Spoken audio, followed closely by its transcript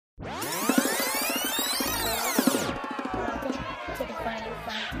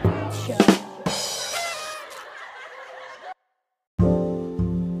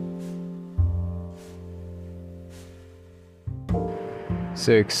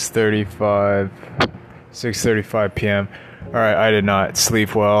6:35 p.m. All right, I did not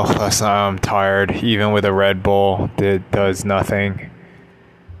sleep well last night. I'm tired. Even with a Red Bull, it does nothing.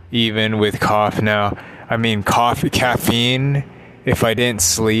 Even with coffee now. I mean, caffeine, if I didn't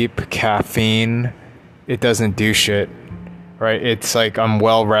sleep, caffeine, it doesn't do shit, right? It's like I'm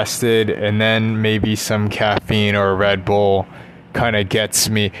well rested, and then maybe some caffeine or a Red Bull kind of gets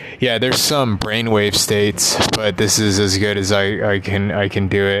me. Yeah, there's some brainwave states, but this is as good as I can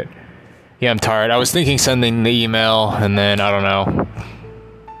do it. Yeah, I'm tired. I was thinking sending the email, and then I don't know.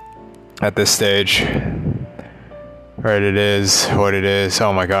 At this stage, right? It is what it is.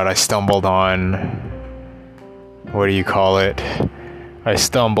 Oh my god, I stumbled on. What do you call it? I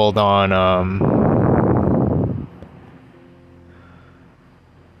stumbled on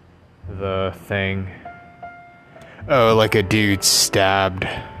the thing. Oh, like a dude stabbed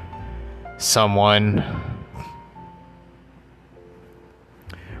someone,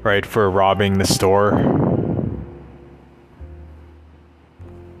 right, for robbing the store.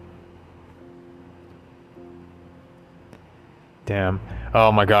 Damn.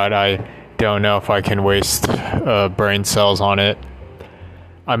 Oh my god, I don't know if I can waste brain cells on it.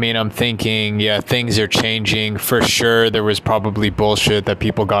 I mean, I'm thinking, yeah, things are changing. For sure, there was probably bullshit that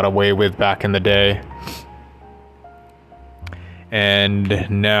people got away with back in the day. And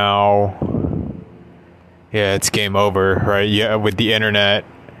now, yeah, it's game over, right? Yeah, with the internet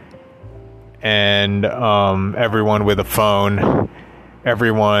and everyone with a phone,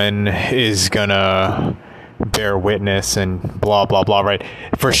 everyone is gonna bear witness and blah, blah, blah, right?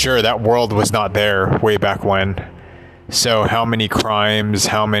 For sure, that world was not there way back when. So how many crimes,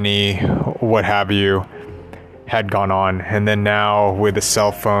 how many what have you had gone on? And then now with a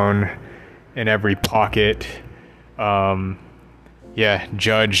cell phone in every pocket, yeah,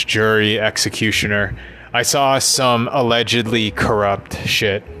 judge, jury, executioner. I saw some allegedly corrupt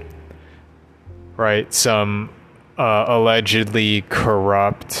shit, right? Some allegedly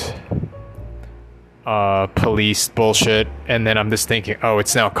corrupt police bullshit. And then I'm just thinking, oh,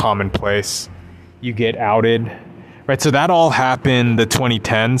 it's now commonplace. You get outed, right? So that all happened the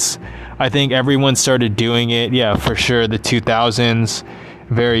 2010s. I think everyone started doing it. Yeah, for sure. The 2000s,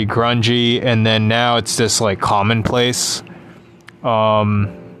 very grungy. And then now it's just like commonplace.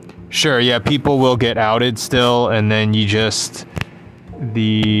 Sure, yeah, people will get outed still, and then you just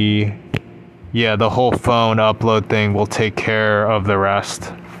the whole phone upload thing will take care of the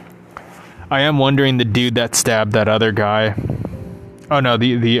rest. I am wondering, the dude that stabbed that other guy, oh no,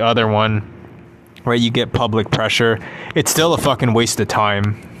 the other one, right? You get public pressure. It's still a fucking waste of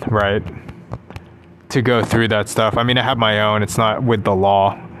time, right, to go through that stuff. I mean, I have my own, it's not with the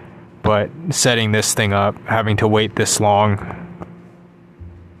law, but setting this thing up, having to wait this long.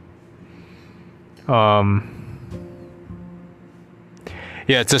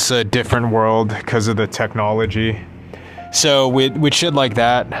 Yeah, it's just a different world because of the technology. So with shit like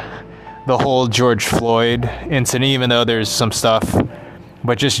that, the whole George Floyd incident, even though there's some stuff,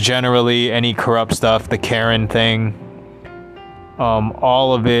 but just generally any corrupt stuff, the Karen thing,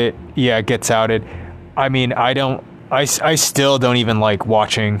 all of it, yeah, gets outed. I mean, I still don't even like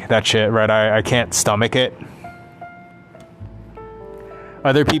watching that shit, right? I can't stomach it.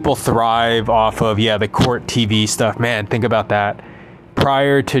 Other people thrive off of, yeah, the court TV stuff. Man, think about that.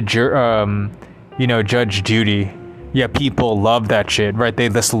 Prior to, Judge Judy, yeah, people love that shit, right? They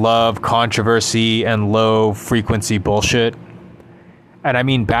just love controversy and low frequency bullshit. And I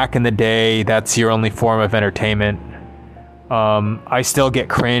mean, back in the day, that's your only form of entertainment. I still get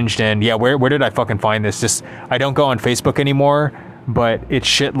cringed, and yeah, where did I fucking find this? Just, I don't go on Facebook anymore, but it's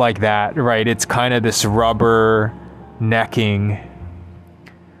shit like that, right? It's kind of this rubber necking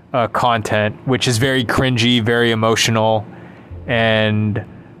content, which is very cringy, very emotional, and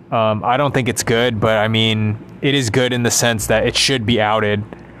I don't think it's good, but I mean, it is good in the sense that it should be outed,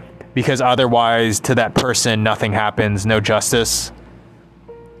 because otherwise to that person nothing happens, no justice.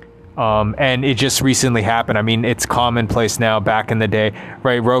 And it just recently happened. I mean, it's commonplace now. Back in the day,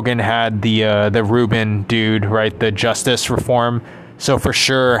 right, Rogan had the Rubin dude, right, the justice reform. So for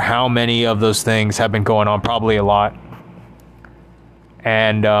sure, how many of those things have been going on? Probably a lot.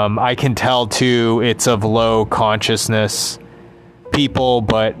 And I can tell, too, it's of low consciousness people,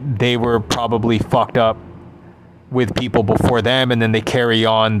 but they were probably fucked up with people before them, and then they carry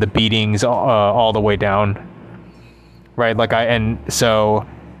on the beatings all the way down. Right? So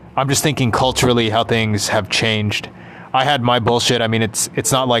I'm just thinking culturally how things have changed. I had my bullshit. I mean,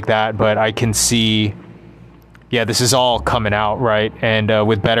 it's not like that, but I can see, yeah, this is all coming out, right? And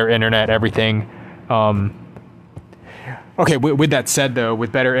with better internet, everything. Okay, with that said, though,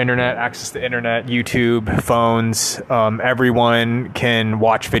 with better internet, access to internet, YouTube, phones, everyone can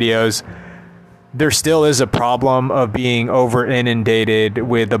watch videos. There still is a problem of being over inundated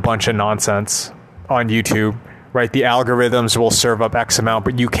with a bunch of nonsense on YouTube, right? The algorithms will serve up X amount,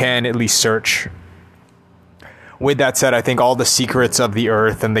 but you can at least search. With that said, I think all the secrets of the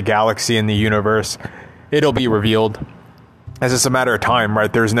Earth and the galaxy and the universe, it'll be revealed. As it's a matter of time,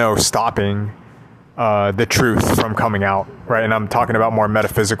 right? There's no stopping the truth from coming out, right? And I'm talking about more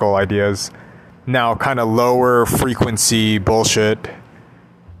metaphysical ideas. Now, kind of lower frequency bullshit,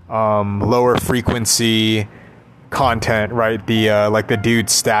 lower frequency content, right? The like the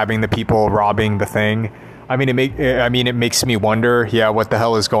dude stabbing the people, robbing the thing. I mean, it makes me wonder, yeah, what the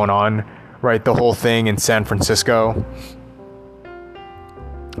hell is going on, right? The whole thing in San Francisco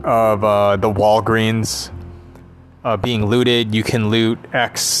of the Walgreens being looted. You can loot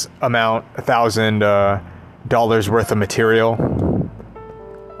X amount, $1,000 worth of material.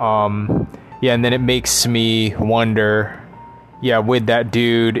 Yeah, and then it makes me wonder, yeah, with that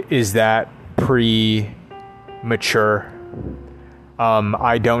dude, is that premature?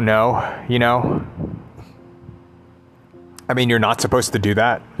 I don't know, you know? I mean, you're not supposed to do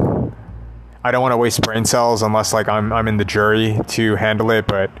that. I don't want to waste brain cells unless, like, I'm in the jury to handle it,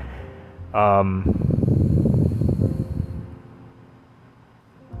 but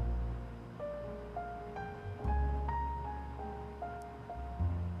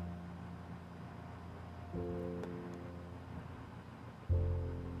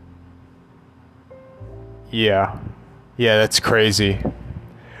yeah, that's crazy,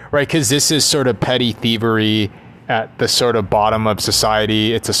 right? Because this is sort of petty thievery at the sort of bottom of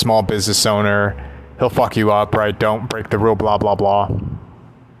society. It's a small business owner. He'll fuck you up, right? Don't break the rule, blah, blah, blah.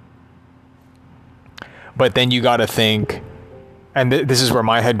 But then you got to think, and this is where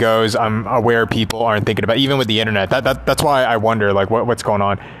my head goes. I'm aware people aren't thinking about, even with the internet. That's why I wonder, like, what's going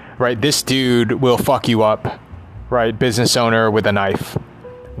on, right? This dude will fuck you up, right? Business owner with a knife.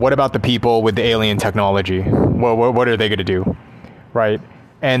 What about the people with the alien technology? Well, what are they going to do, right?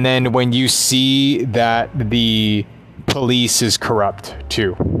 And then when you see that the police is corrupt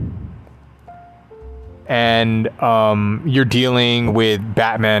too, and you're dealing with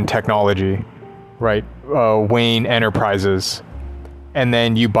Batman technology, right? Wayne Enterprises, and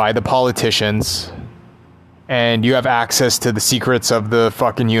then you buy the politicians, and you have access to the secrets of the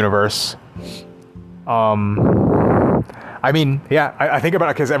fucking universe. I mean, yeah, I think about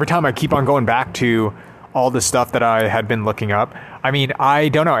it because every time I keep on going back to all the stuff that I had been looking up. I mean, I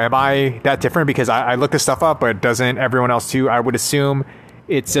don't know. Am I that different? Because I look this stuff up, but doesn't everyone else too? I would assume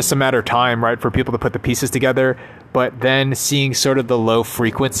it's just a matter of time, right, for people to put the pieces together. But then seeing sort of the low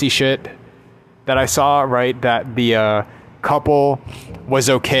frequency shit that I saw, right, that the couple was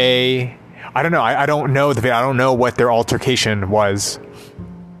okay. I don't know. I don't know I don't know what their altercation was.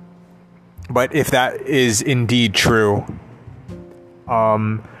 But if that is indeed true,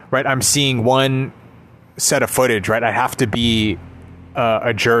 right, I'm seeing one set of footage, right? I have to be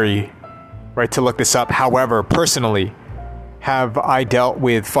a jury, right, to look this up. However, personally, have I dealt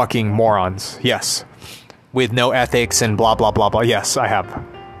with fucking morons? Yes. With no ethics and blah, blah, blah, blah. Yes, I have.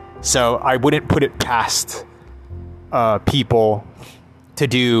 So I wouldn't put it past people to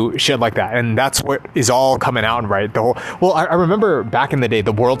do shit like that. And that's what is all coming out, right? The whole, well, I remember back in the day,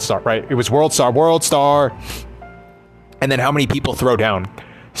 the World Star, right? It was World Star, and then how many people throw down.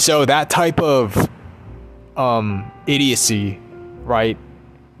 So that type of idiocy, right?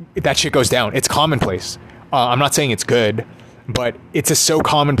 That shit goes down. It's commonplace. I'm not saying it's good, but it's just so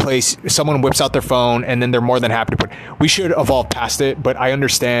commonplace. Someone whips out their phone and then they're more than happy to put. We should evolve past it, but I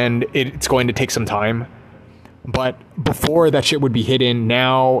understand it's going to take some time. But before that shit would be hidden,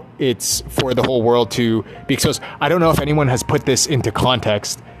 now it's for the whole world to be exposed. I don't know if anyone has put this into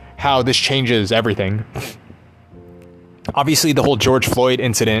context, how this changes everything. Obviously, the whole George Floyd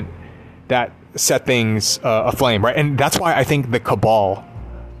incident that set things aflame, right? And that's why I think the cabal,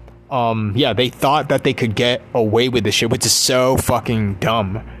 yeah, they thought that they could get away with this shit, which is so fucking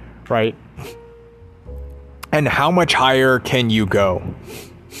dumb, right? And how much higher can you go?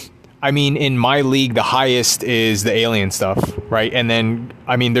 I mean, in my league, the highest is the alien stuff, right? And then,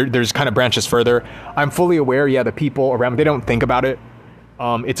 I mean, there's kind of branches further. I'm fully aware, yeah, the people around, they don't think about it.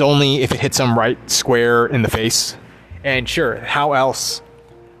 It's only if it hits them right square in the face. And sure, how else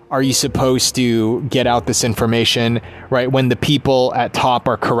are you supposed to get out this information, right? When the people at top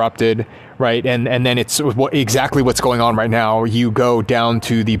are corrupted, right? And then it's exactly what's going on right now. You go down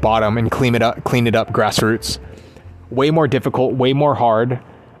to the bottom and clean it up grassroots. Way more difficult, way more hard.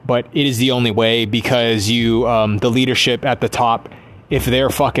 But it is the only way, because you, the leadership at the top, if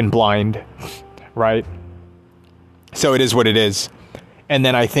they're fucking blind, right? So it is what it is. And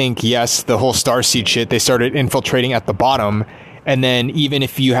then I think, yes, the whole starseed shit, they started infiltrating at the bottom. And then even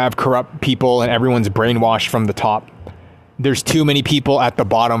if you have corrupt people and everyone's brainwashed from the top, there's too many people at the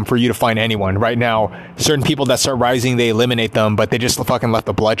bottom for you to find anyone. Right now, certain people that start rising, they eliminate them, but they just fucking left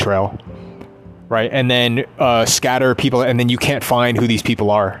a blood trail. Right? And then scatter people, and then you can't find who these people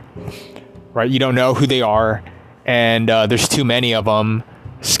are. Right? You don't know who they are. And there's too many of them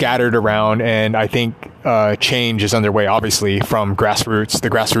scattered around. And I think change is underway, obviously, from the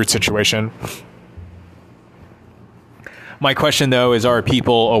grassroots situation. My question, though, is, are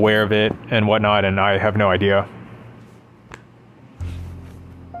people aware of it and whatnot? And I have no idea.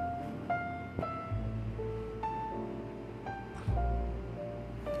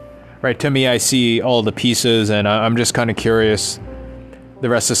 Right, to me, I see all the pieces, and I'm just kind of curious, the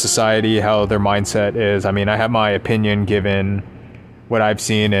rest of society, how their mindset is. I mean, I have my opinion given what I've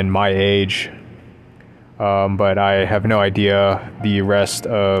seen in my age, but I have no idea the rest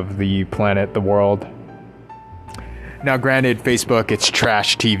of the planet, the world. Now, granted, Facebook, it's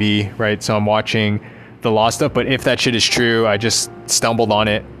trash TV, right? So I'm watching the law stuff, but if that shit is true, I just stumbled on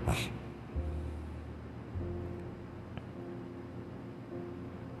it.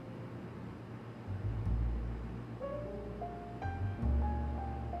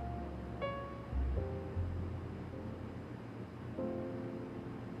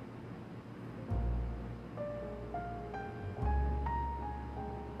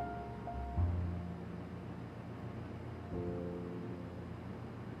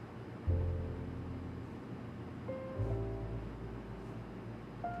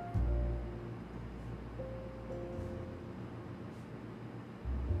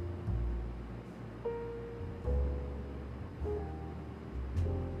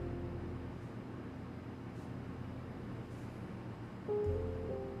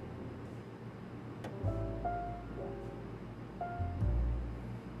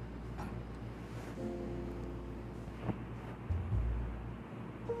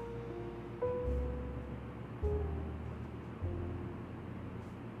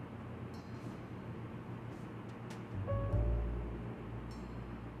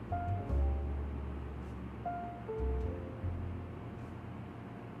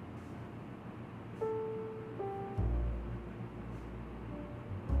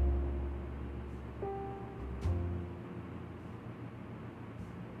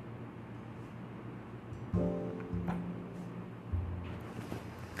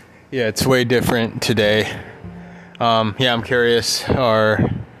 Yeah, it's way different today. Yeah, I'm curious, are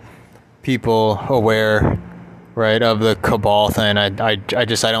people aware, right, of the cabal thing? I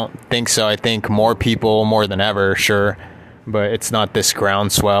don't think so. I think more people, more than ever, sure, but it's not this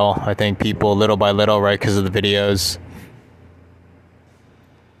groundswell. I think people, little by little, right, because of the videos.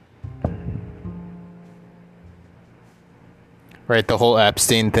 Right, the whole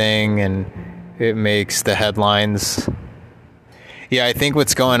Epstein thing, and it makes the headlines. Yeah, I think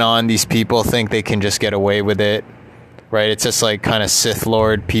what's going on, these people think they can just get away with it, right? It's just like kind of Sith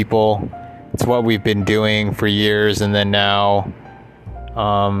Lord people. It's what we've been doing for years, and then now,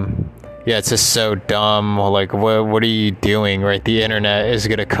 yeah, it's just so dumb. Like, what are you doing, right? The internet is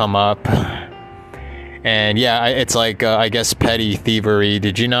going to come up. And yeah, it's like, I guess, petty thievery.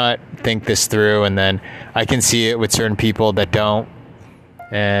 Did you not think this through? And then I can see it with certain people that don't.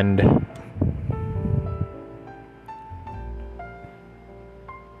 And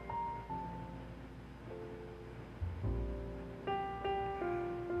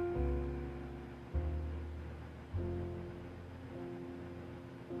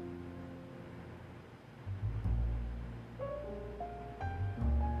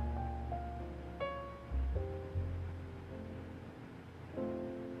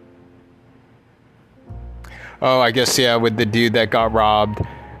oh, I guess, yeah, with the dude that got robbed,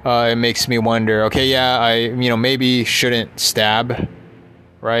 it makes me wonder, okay, yeah, I maybe shouldn't stab,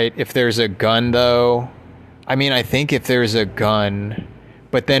 right? If there's a gun, though, I mean, I think if there's a gun,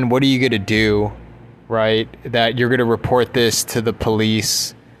 but then what are you going to do, right? That you're going to report this to the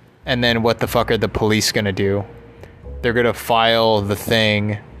police, and then what the fuck are the police going to do? They're going to file the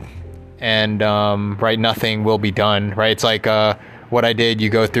thing, and, right, nothing will be done, right? It's like what I did, you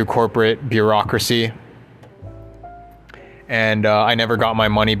go through corporate bureaucracy, and I never got my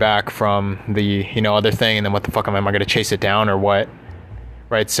money back from the, other thing. And then what the fuck am I going to chase it down or what?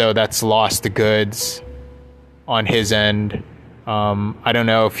 Right. So that's lost the goods on his end. I don't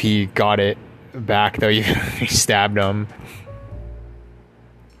know if he got it back, though. He stabbed him.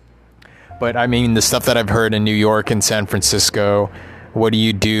 But I mean, the stuff that I've heard in New York and San Francisco, what do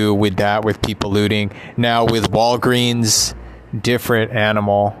you do with that, with people looting? Now with Walgreens, different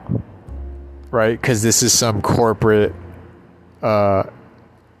animal. right? Because this is some corporate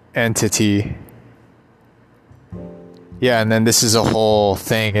entity. Yeah, and then this is a whole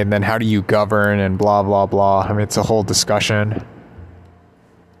thing, and then how do you govern and blah, blah, blah. I mean, it's a whole discussion.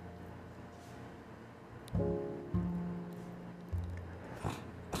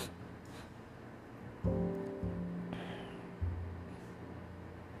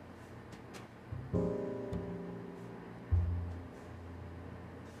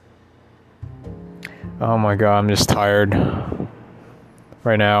 Oh my god, I'm just tired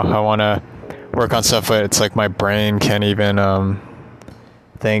right now. I want to work on stuff, but it's like my brain can't even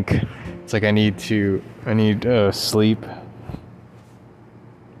think. It's like I need sleep.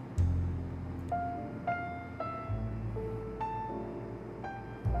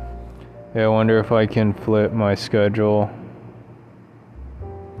 Yeah, I wonder if I can flip my schedule.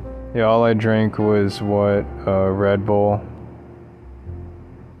 Yeah, all I drank was what? Red Bull.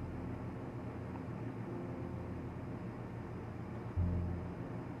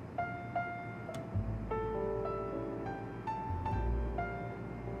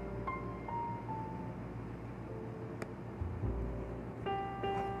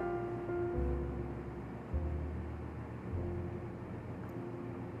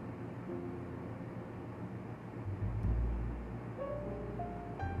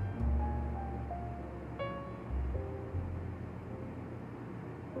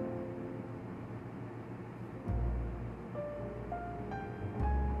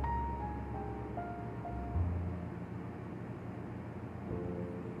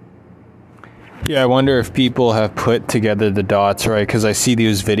 Yeah, I wonder if people have put together the dots, right? Because I see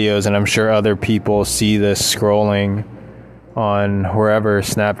these videos, and I'm sure other people see this scrolling on wherever,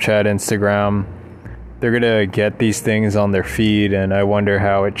 Snapchat, Instagram. They're going to get these things on their feed, and I wonder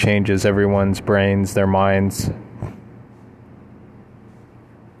how it changes everyone's brains, their minds.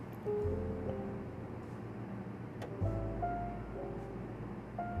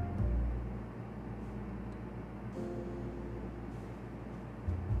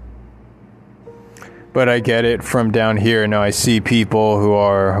 But I get it from down here. Now I see people who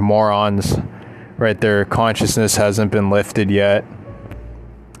are morons, right? Their consciousness hasn't been lifted yet.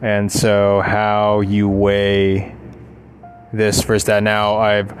 And so how you weigh this versus that. Now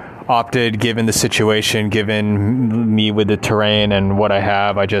I've opted, given the situation, given me with the terrain and what I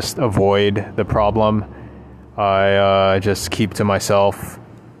have, I just avoid the problem. I just keep to myself,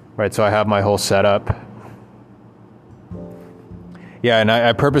 right? So I have my whole setup. Yeah, and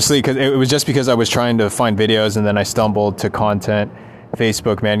I purposely, because it was just because I was trying to find videos, and then I stumbled to content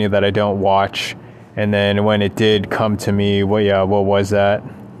Facebook menu that I don't watch. And then when it did come to me, what was that?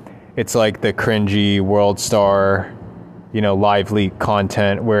 It's like the cringy World Star, live leak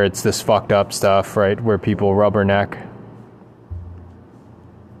content where it's this fucked up stuff, right? Where people rubberneck.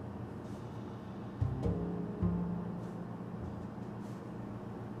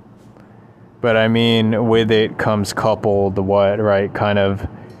 But I mean, with it comes coupled what, right? Kind of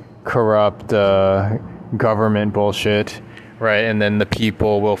corrupt government bullshit, right? And then the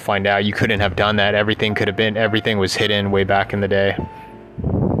people will find out you couldn't have done that. Everything was hidden way back in the day.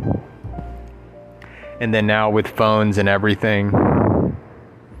 And then now with phones and everything,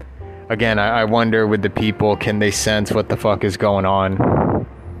 again, I wonder with the people, can they sense what the fuck is going on?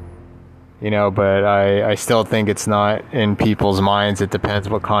 But I still think it's not in people's minds. It depends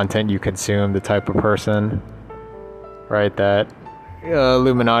what content you consume, the type of person, right? That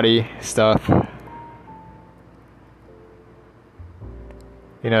Illuminati stuff.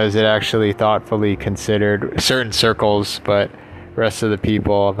 Is it actually thoughtfully considered? Certain circles, but rest of the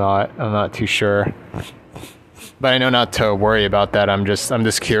people, I'm not too sure. But I know not to worry about that. I'm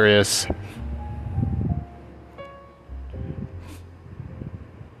just curious.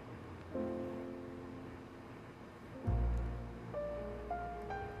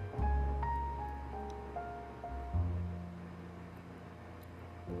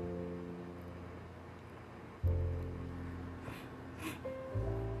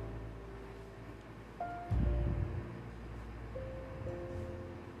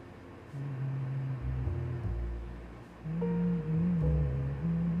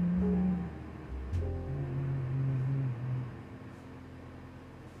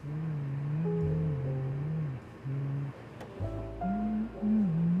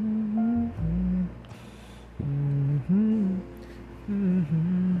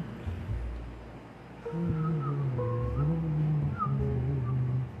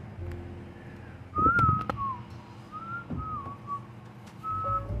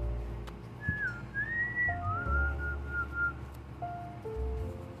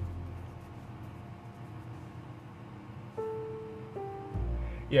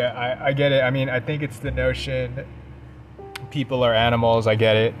 Yeah, I get it. I mean, I think it's the notion people are animals. I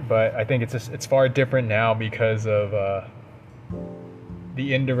get it, but I think it's far different now because of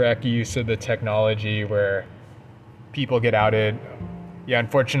the indirect use of the technology where people get outed. Yeah,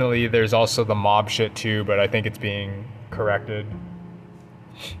 unfortunately, there's also the mob shit too, but I think it's being corrected.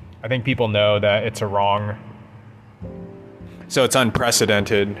 I think people know that it's a wrong. So it's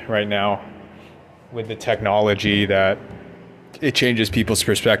unprecedented right now with the technology that it changes people's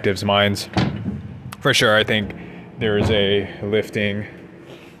perspectives, minds. For sure, I think there is a lifting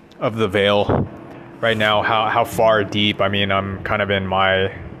of the veil right now. How far deep? I mean, I'm kind of in my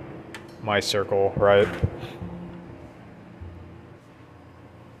circle, right?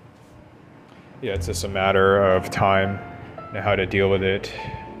 Yeah, it's just a matter of time and how to deal with it.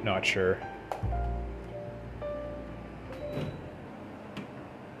 Not sure.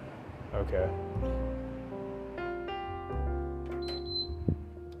 Okay.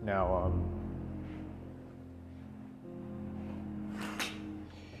 Now,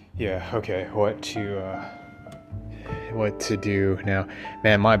 yeah, okay, what to do now?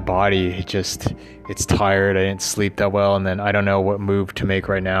 Man, my body just, it's tired. I didn't sleep that well, and then I don't know what move to make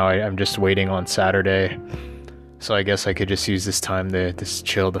right now. I'm just waiting on Saturday. So I guess I could just use this time to just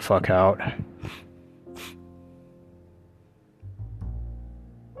chill the fuck out.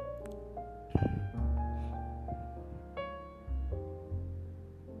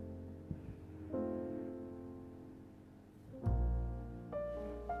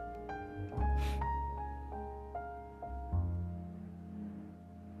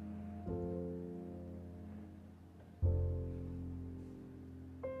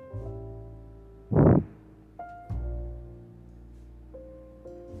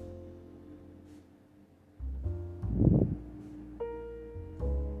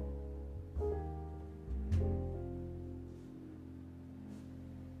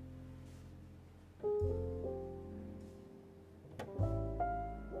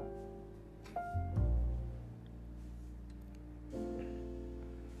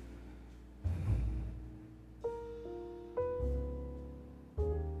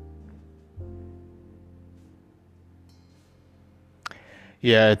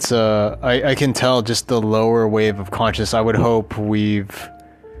 Yeah, it's I can tell just the lower wave of consciousness. I would hope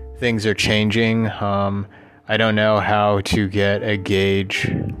things are changing. I don't know how to get a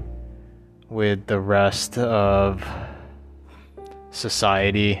gauge with the rest of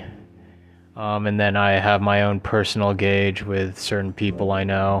society. And then I have my own personal gauge with certain people I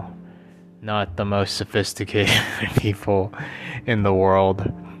know, not the most sophisticated people in the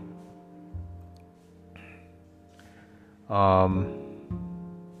world.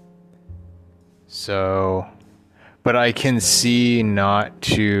 So, but I can see not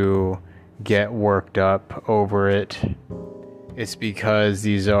to get worked up over it. It's because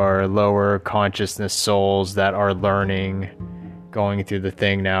these are lower consciousness souls that are learning, going through the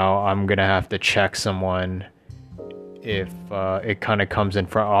thing now. I'm going to have to check someone if it kind of comes in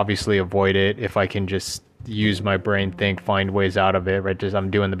front. Obviously avoid it. If I can just use my brain, think, find ways out of it, right? Just I'm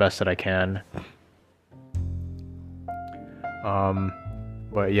doing the best that I can.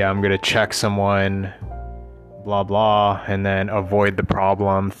 But yeah, I'm going to check someone, blah, blah, and then avoid the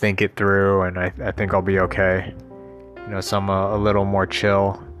problem, think it through, and I think I'll be okay. You know, so I'm a little more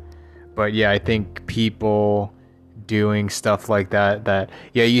chill. But yeah, I think people doing stuff like that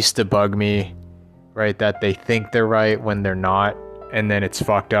used to bug me, right? That they think they're right when they're not, and then it's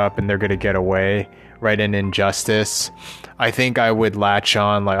fucked up and they're going to get away, right? An injustice. I think I would latch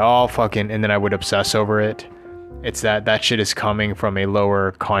on like, oh, fucking, and then I would obsess over it. It's that shit is coming from a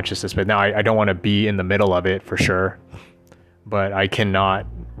lower consciousness. But now I don't want to be in the middle of it for sure. But I cannot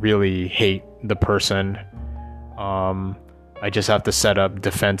really hate the person. I just have to set up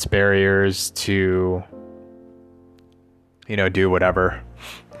defense barriers to, you know, do whatever.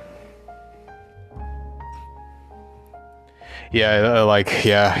 Yeah, like,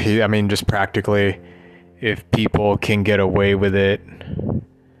 yeah, I mean, just practically, if people can get away with it,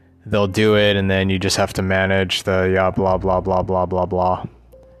 they'll do it, and then you just have to manage the blah blah blah blah blah blah,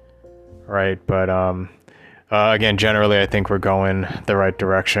 right? But again, generally I think we're going the right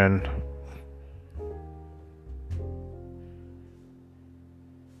direction.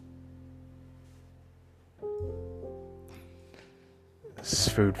 This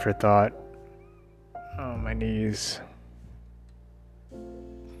is food for thought. Oh, my knees.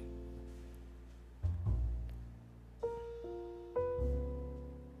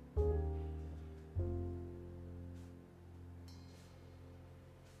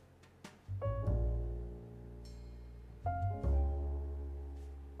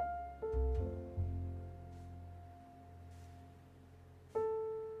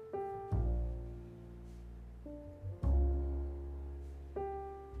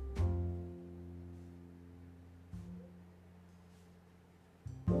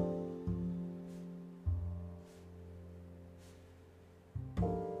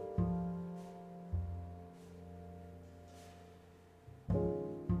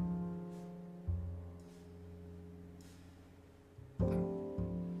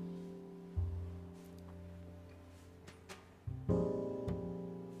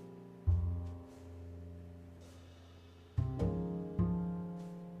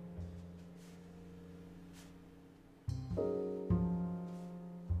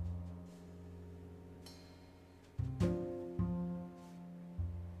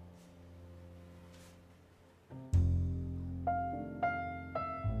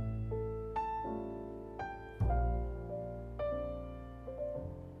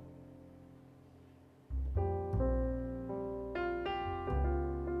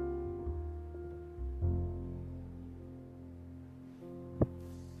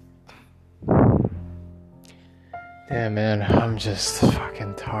 Yeah, man, I'm just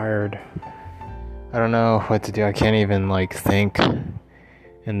fucking tired. I don't know what to do. I can't even, like, think.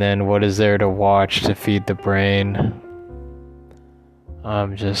 And then what is there to watch to feed the brain?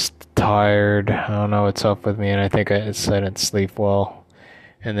 I'm just tired. I don't know what's up with me, and I think I didn't sleep well.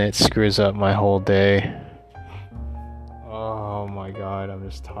 And it screws up my whole day. Oh my god, I'm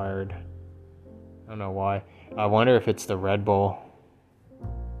just tired. I don't know why. I wonder if it's the Red Bull.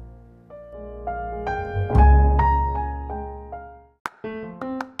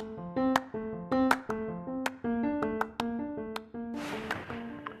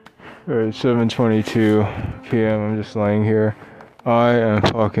 Alright, 7:22 p.m. I'm just laying here. I am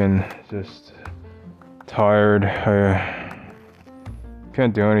fucking just tired. I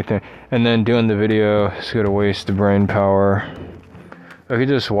can't do anything. And then doing the video is gonna waste the brain power. I could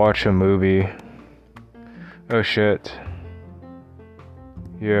just watch a movie. Oh shit.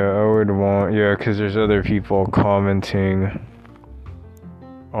 Yeah, I would want, yeah, because there's other people commenting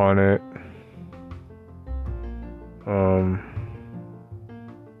on it.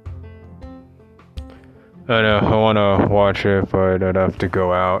 I know, I want to watch it, but I'd have to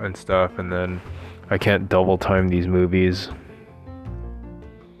go out and stuff, and then I can't double time these movies.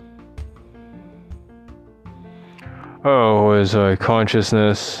 Oh, was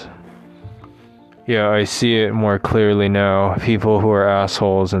consciousness. Yeah, I see it more clearly now. People who are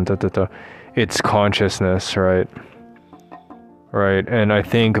assholes and It's consciousness, right? Right, and I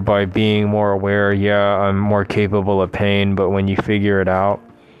think by being more aware, yeah, I'm more capable of pain, but when you figure it out,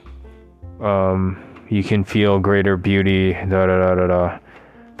 you can feel greater beauty,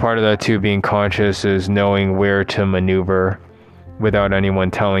 Part of that too, being conscious, is knowing where to maneuver without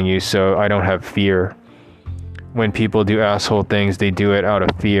anyone telling you, so I don't have fear. When people do asshole things, they do it out of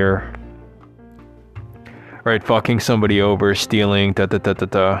fear. Right, fucking somebody over, stealing,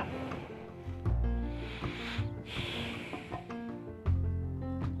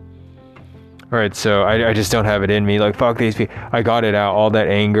 Alright, so I just don't have it in me. Like, fuck these people. I got it out. All that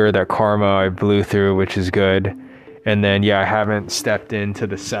anger, that karma I blew through, which is good. And then, yeah, I haven't stepped into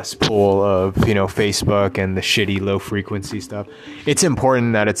the cesspool of, Facebook and the shitty low frequency stuff. It's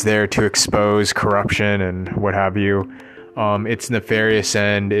important that it's there to expose corruption and what have you. Its nefarious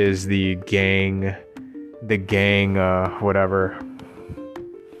end is the gang, whatever.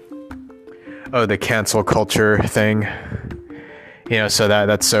 Oh, the cancel culture thing. So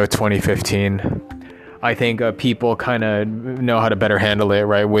that's so 2015. I think people kind of know how to better handle it,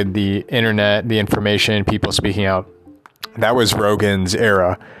 right? With the internet, the information, people speaking out. That was Rogan's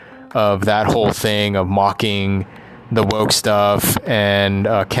era of that whole thing of mocking the woke stuff and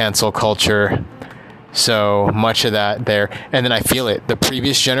cancel culture. So much of that there. And then I feel it. The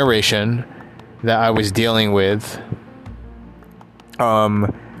previous generation that I was dealing with,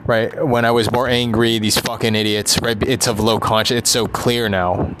 right, when I was more angry, these fucking idiots, right, it's of low conscious, it's so clear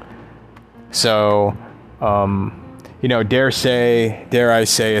now. So, dare I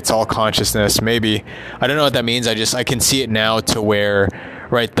say it's all consciousness, maybe. I don't know what that means, I can see it now to where,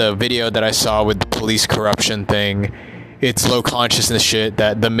 right, the video that I saw with the police corruption thing, it's low consciousness shit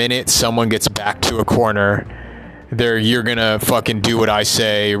that the minute someone gets backed to a corner, you're gonna fucking do what I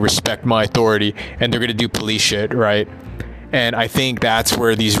say, respect my authority, and they're gonna do police shit, right? And I think that's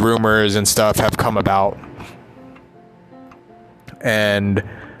where these rumors and stuff have come about. And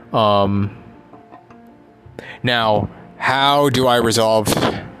now, how do I resolve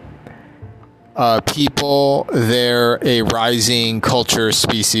people? They're a rising culture,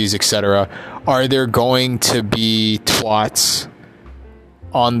 species, etc. Are there going to be twats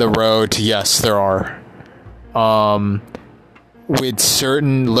on the road? Yes, there are. With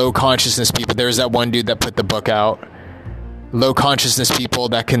certain low consciousness people, there's that one dude that put the book out. Low consciousness people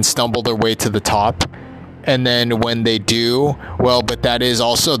that can stumble their way to the top. And then when they do, well, but that is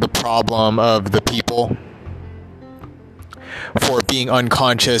also the problem of the people for being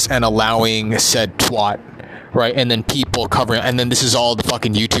unconscious and allowing said twat, right? And then people covering, and then this is all the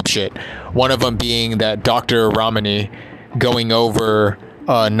fucking YouTube shit. One of them being that Dr. Ramani going over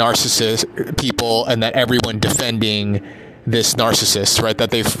narcissist people, and that everyone defending this narcissist, right?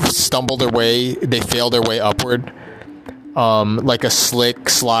 That they've stumbled their way, they failed their way upward. Like a slick,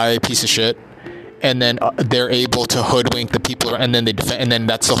 sly piece of shit, and then they're able to hoodwink the people, and then they defend, and then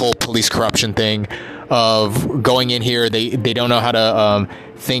that's the whole police corruption thing of going in here. They don't know how to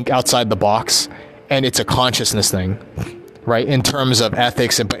think outside the box, and it's a consciousness thing, right? In terms of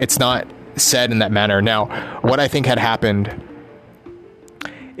ethics, but it's not said in that manner. Now, what I think had happened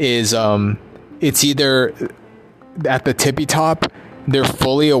is it's either at the tippy top, they're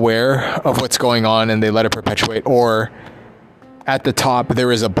fully aware of what's going on and they let it perpetuate, or at the top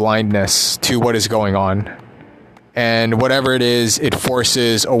there is a blindness to what is going on, And whatever it is, it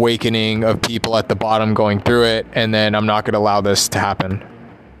forces awakening of people at the bottom going through it. And then I'm not going to allow this to happen.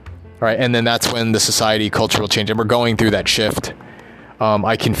 Right. And then that's when the society culture will change. And we're going through that shift.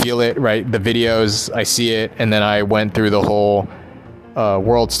 I can feel it, right? The videos, I see it. And then I went through the whole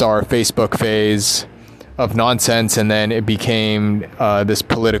World Star Facebook phase of nonsense. And then it became this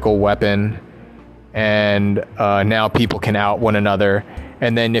political weapon. And now people can out one another.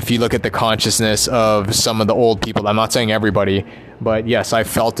 And then if you look at the consciousness of some of the old people, I'm not saying everybody, but yes, I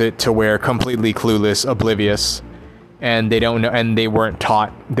felt it to where completely clueless, oblivious, and they don't know, and they weren't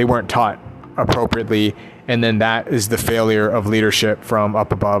taught appropriately. And then that is the failure of leadership from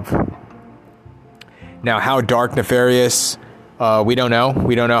up above. Now, how dark, nefarious, we don't know.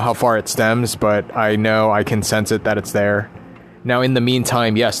 We don't know how far it stems, but I know I can sense it that it's there. Now, in the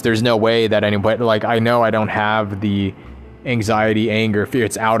meantime, yes, there's no way that anybody, like, I know I don't have the anxiety, anger, fear,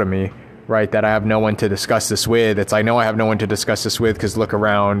 it's out of me, right? That I have no one to discuss this with. I know I have no one to discuss this with because look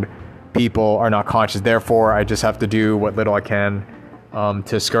around, people are not conscious. Therefore, I just have to do what little I can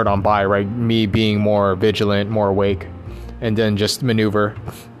to skirt on by, right? Me being more vigilant, more awake, and then just maneuver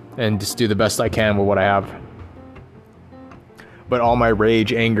and just do the best I can with what I have. But all my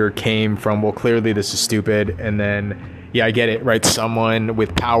rage, anger came from, well, clearly this is stupid. And then, yeah, I get it, right? Someone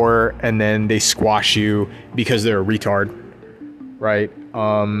with power, and then they squash you because they're a retard. Right.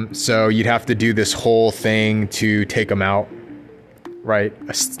 So you'd have to do this whole thing to take them out. Right.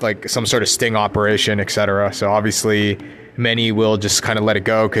 Like some sort of sting operation, etc. So obviously many will just kind of let it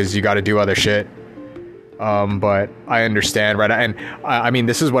go because you got to do other shit. But I understand. Right. And I mean,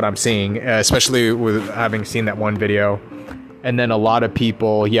 this is what I'm seeing, especially with having seen that one video. And then a lot of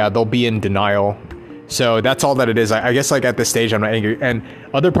people, yeah, they'll be in denial. So that's all that it is. I guess like at this stage, I'm not angry. And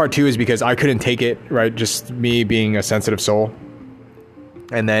other part too is because I couldn't take it. Right. Just me being a sensitive soul.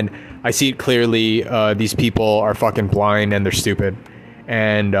 And then I see it clearly, these people are fucking blind and they're stupid.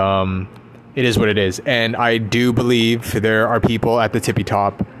 And it is what it is. And I do believe there are people at the tippy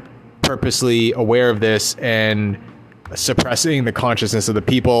top purposely aware of this and suppressing the consciousness of the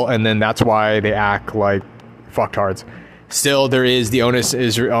people. And then that's why they act like fucktards. Still, there is, the onus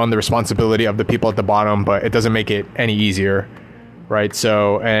is on the responsibility of the people at the bottom, but it doesn't make it any easier. Right.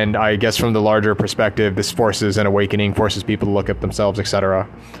 So, and I guess from the larger perspective, this forces an awakening, forces people to look at themselves, etc.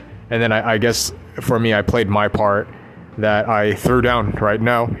 And then I guess for me, I played my part that I threw down. Right.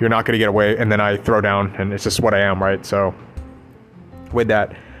 No, you're not going to get away. And then I throw down, and it's just what I am. Right. So with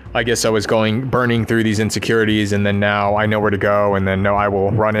that, I guess I was burning through these insecurities, and then now I know where to go. And then no, I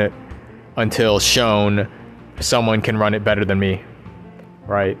will run it until shown someone can run it better than me.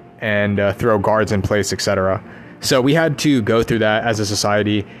 Right. And throw guards in place, etc. So we had to go through that as a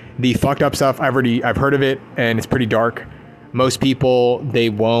society. The fucked up stuff, I've heard of it, and it's pretty dark. Most people, they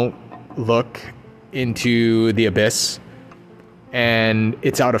won't look into the abyss, and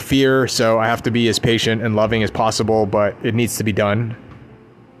it's out of fear. So I have to be as patient and loving as possible, but it needs to be done.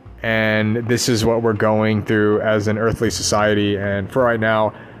 And this is what we're going through as an earthly society. And for right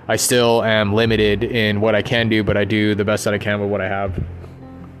now, I still am limited in what I can do, but I do the best that I can with what I have.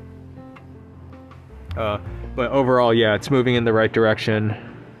 But overall, yeah, it's moving in the right direction.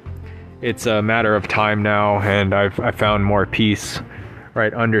 It's a matter of time now, and I've found more peace,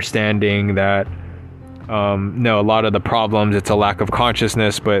 right? Understanding that, no, a lot of the problems, it's a lack of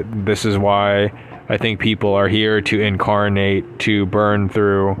consciousness, but this is why I think people are here to incarnate, to burn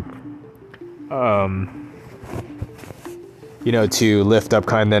through, to lift up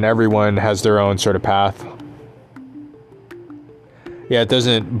kind. Then everyone has their own sort of path. Yeah, it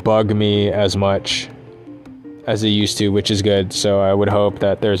doesn't bug me as much as it used to, which is good. So I would hope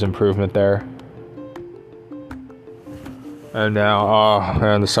that there's improvement there. And now,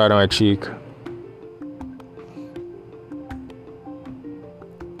 on the side of my cheek.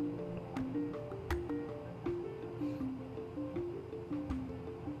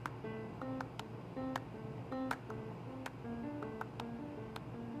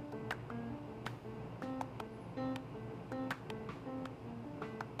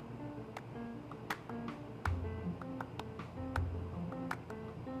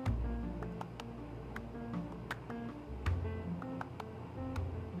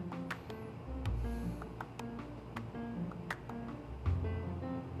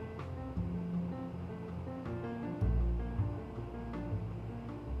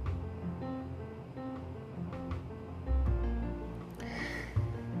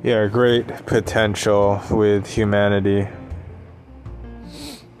 Yeah, great potential with humanity.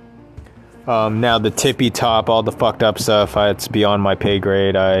 Now the tippy top, all the fucked up stuff, it's beyond my pay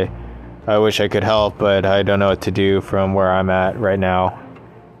grade. I wish I could help, but I don't know what to do from where I'm at right now.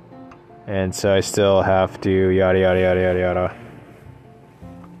 And so I still have to yada yada yada yada yada.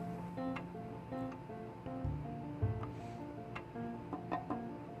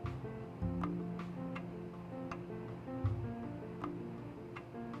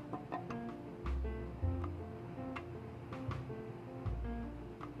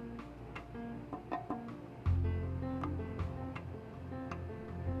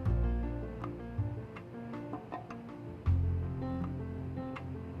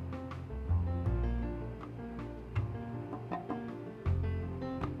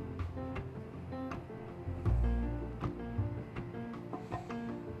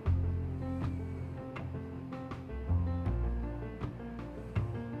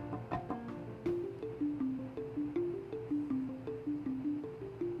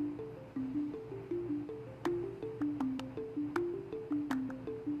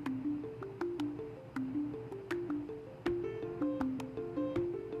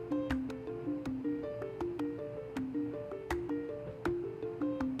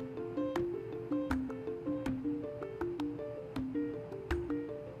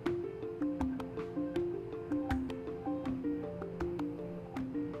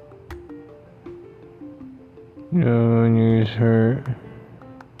 No news hurt.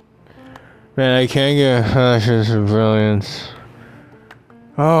 Man, I can't get flashes of brilliance.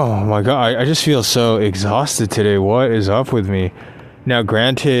 Oh my god, I just feel so exhausted today. What is up with me? Now,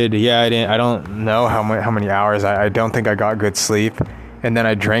 granted, yeah, I don't know how many hours. I don't think I got good sleep, and then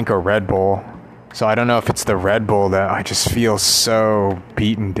I drank a Red Bull. So I don't know if it's the Red Bull that I just feel so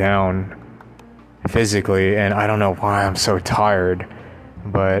beaten down physically, and I don't know why I'm so tired.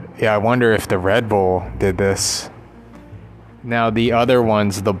 But yeah, I wonder if the Red Bull did this. Now the other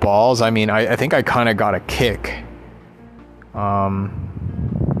ones, the balls, I mean, I think I kind of got a kick. Yeah,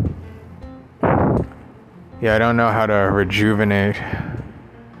 I don't know how to rejuvenate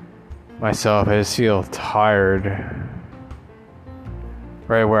myself. I just feel tired.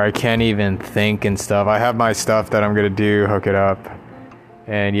 Right, where I can't even think and stuff. I have my stuff that I'm going to do, hook it up.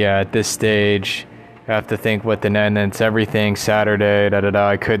 And yeah, at this stage, I have to think what and then it's everything Saturday,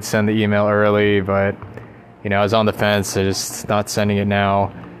 I could send the email early, but you know, I was on the fence, so just not sending it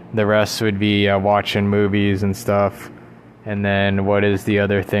now. The rest would be watching movies and stuff. And then what is the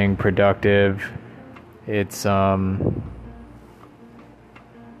other thing productive? It's right,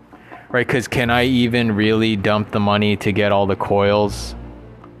 because can I even really dump the money to get all the coils?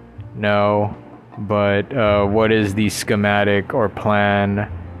 No. But what is the schematic or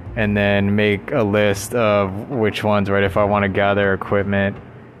plan? And then make a list of which ones, right? If I want to gather equipment,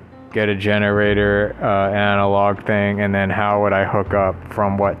 get a generator, analog thing, and then how would I hook up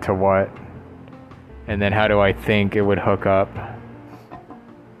from what to what? And then how do I think it would hook up?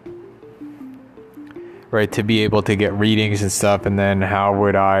 Right, to be able to get readings and stuff, and then how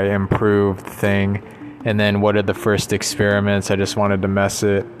would I improve the thing? And then what are the first experiments? I just wanted to mess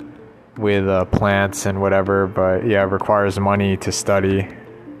it with plants and whatever, but yeah, it requires money to study.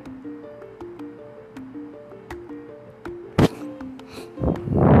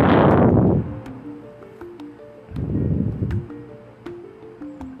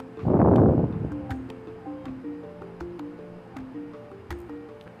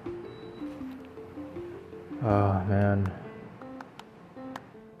 Oh man.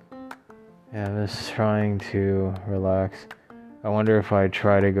 Yeah, I'm just trying to relax. I wonder if I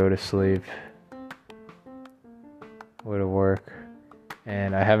try to go to sleep, would it work?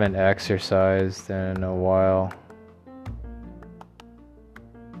 And I haven't exercised in a while.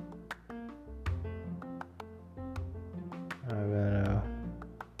 I've been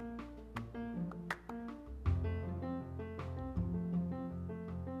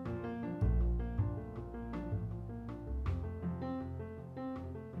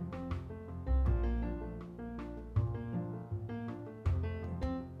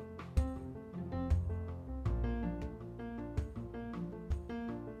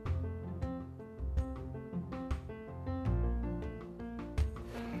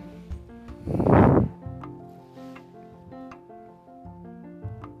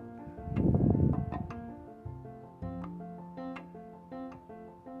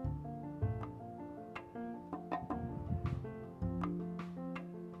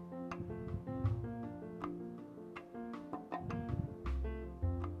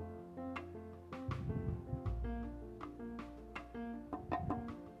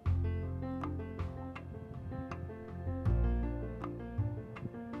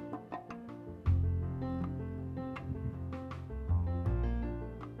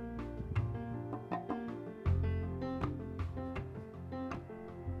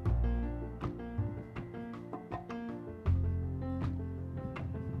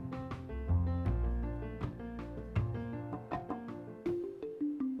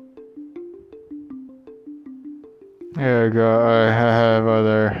Yeah, I have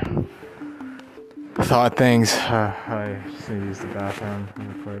other thought things. I just need to use the bathroom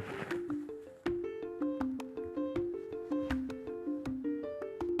real quick.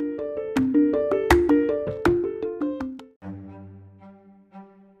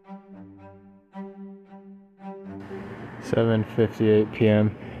 (7:58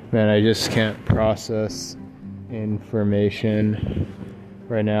 p.m.) Man, I just can't process information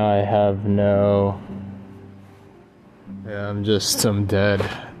right now. I have no. Yeah, I'm dead.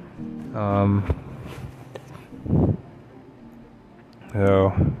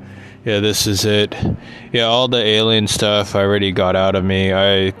 So, yeah, this is it. Yeah, all the alien stuff I already got out of me.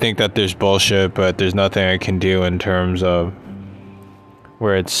 I think that there's bullshit, but there's nothing I can do in terms of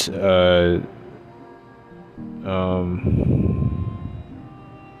where it's,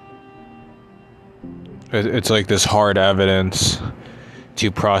 it's like this hard evidence to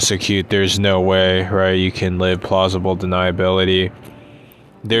prosecute. There's no way, right? You can live plausible deniability.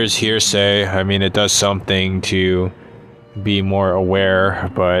 There's hearsay. I mean, it does something to be more aware,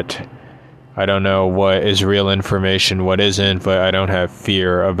 but I don't know what is real information, what isn't, but I don't have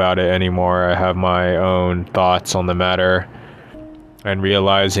fear about it anymore. I have my own thoughts on the matter, and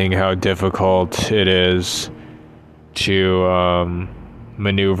realizing how difficult it is to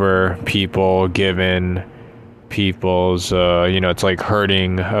maneuver people given people's, it's like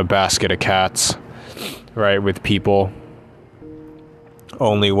herding a basket of cats, right, with people.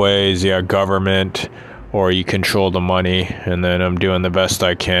 Only ways, government, or you control the money, and then I'm doing the best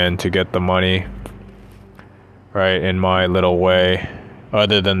I can to get the money, right, in my little way.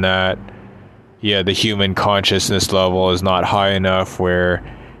 Other than that, the human consciousness level is not high enough where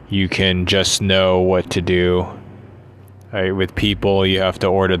you can just know what to do. Right, with people, you have to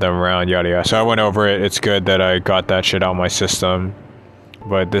order them around, yada yada. So I went over it. It's good that I got that shit out of my system,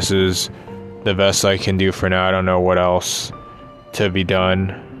 but this is the best I can do for now. I don't know what else to be done.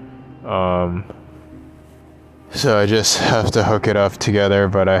 So I just have to hook it up together,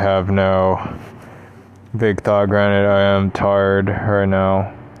 but I have no big thought. Granted, I am tired right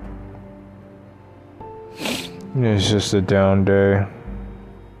now. It's just a down day.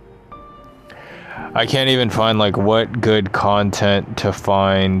 I can't even find like what good content to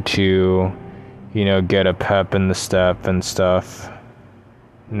find to, get a pep in the step and stuff.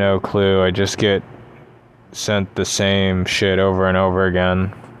 No clue. I just get sent the same shit over and over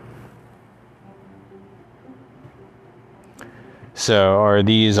again. So are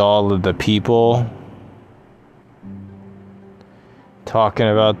these all of the people talking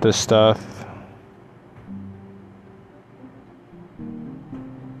about this stuff?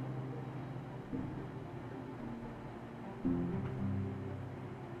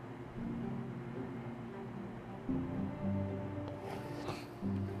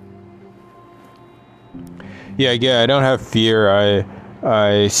 I don't have fear.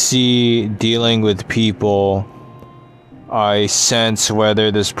 I see dealing with people. I sense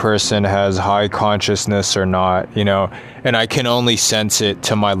whether this person has high consciousness or not, and I can only sense it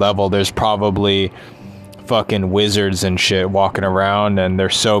to my level. There's probably fucking wizards and shit walking around, and they're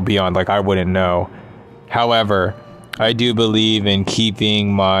so beyond, like, I wouldn't know. However, I do believe in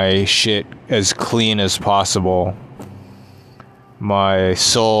keeping my shit as clean as possible. My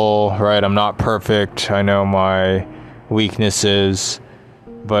soul, right? I'm not perfect. I know my weaknesses,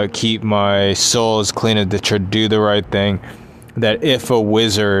 but keep my soul as clean as to do the right thing. That if a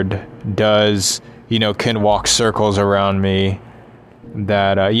wizard does, can walk circles around me,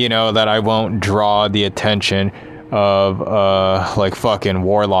 that, that I won't draw the attention of, like fucking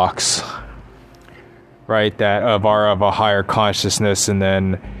warlocks, right? That are of a higher consciousness, and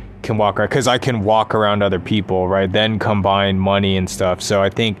then can walk around, because I can walk around other people, right? Then combine money and stuff. So I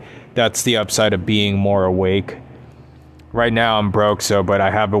think that's the upside of being more awake. Right now I'm broke, but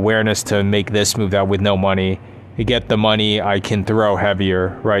I have awareness to make this move out with no money. To get the money, I can throw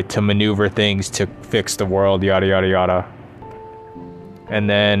heavier, right? To maneuver things, to fix the world, yada yada yada. And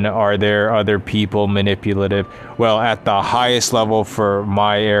then are there other people manipulative? Well, at the highest level for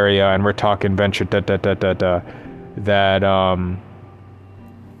my area, and we're talking venture, that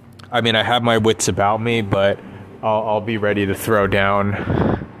I mean, I have my wits about me, but I'll be ready to throw down,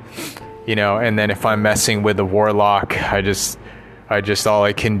 and then if I'm messing with a warlock, I just all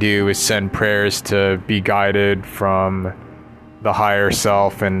I can do is send prayers to be guided from the higher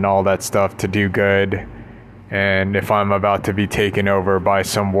self and all that stuff to do good. And if I'm about to be taken over by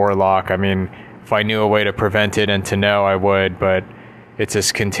some warlock, I mean, if I knew a way to prevent it and to know, I would, but it's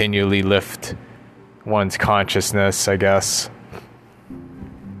just continually lift one's consciousness, I guess.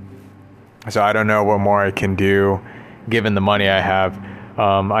 So I don't know what more I can do given the money I have.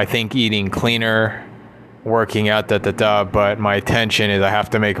 I think eating cleaner working out, but my intention is I have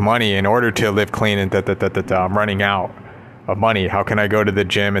to make money in order to live clean, and I'm running out of money. How can I go to the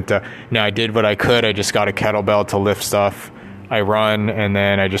gym? Now, I did what I could. I just got a kettlebell to lift stuff. I run, and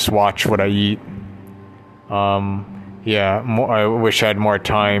then I just watch what I eat. I wish I had more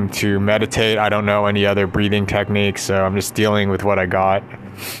time to meditate. I don't know any other breathing techniques, so I'm just dealing with what I got,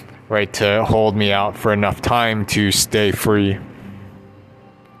 right, to hold me out for enough time to stay free.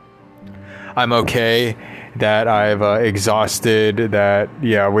 I'm okay that I've exhausted that,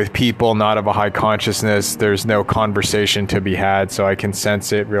 with people not of a high consciousness, there's no conversation to be had, so I can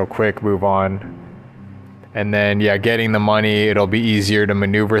sense it real quick, move on. And then, getting the money, it'll be easier to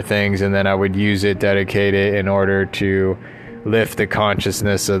maneuver things, and then I would use it, dedicate it in order to lift the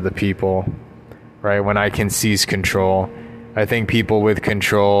consciousness of the people, right? When I can seize control. I think people with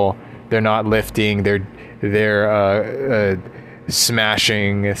control, they're not lifting, they're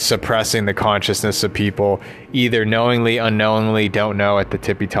smashing, suppressing the consciousness of people, either knowingly, unknowingly, don't know at the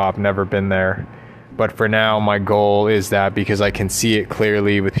tippy top, never been there. But for now, my goal is that, because I can see it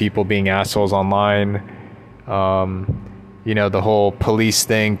clearly with people being assholes online, the whole police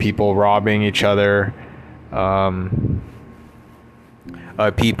thing, people robbing each other,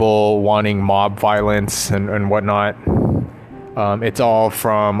 people wanting mob violence and whatnot. It's all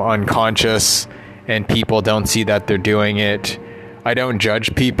from unconscious, and people don't see that they're doing it. I don't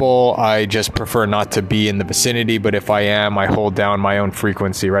judge people. I just prefer not to be in the vicinity. But if I am, I hold down my own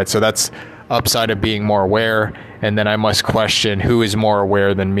frequency, right? So that's upside of being more aware. And then I must question who is more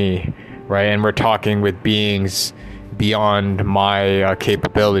aware than me, right? And we're talking with beings beyond my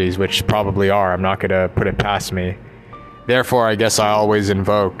capabilities, which probably are. I'm not going to put it past me. Therefore, I guess I always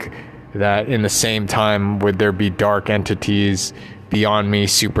invoke that in the same time, would there be dark entities beyond me,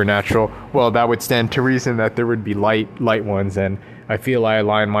 supernatural? Well, that would stand to reason that there would be light ones, and I feel I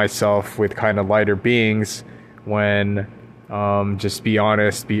align myself with kind of lighter beings when just be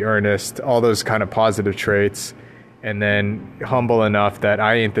honest, be earnest, all those kind of positive traits, and then humble enough that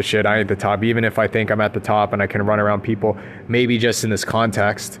I ain't the shit, I ain't the top, even if I think I'm at the top and I can run around people, maybe just in this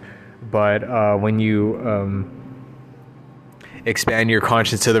context. But when you expand your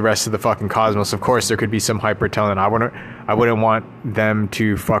conscience to the rest of the fucking cosmos, of course there could be some hyper talent. I wouldn't want them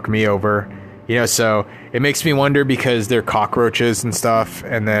to fuck me over, so it makes me wonder, because they're cockroaches and stuff,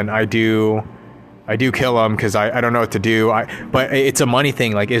 and then I do kill them because I don't know what to do. But it's a money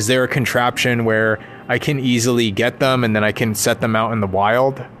thing. Like, is there a contraption where I can easily get them and then I can set them out in the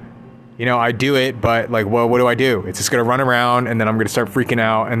wild? I do it, but like, well, what do I do? It's just going to run around, and then I'm going to start freaking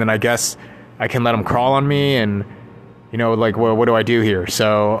out, and then I guess I can let them crawl on me, and like, well, what do I do here?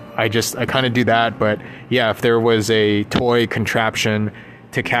 So I kind of do that. But if there was a toy contraption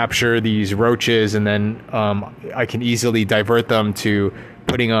to capture these roaches, and then I can easily divert them to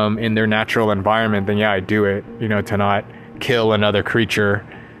putting them in their natural environment, then I do it, to not kill another creature.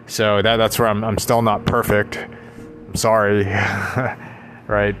 So that's where I'm still not perfect. I'm sorry.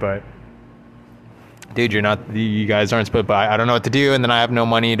 Right? But dude, you guys aren't supposed, but I don't know what to do, and then I have no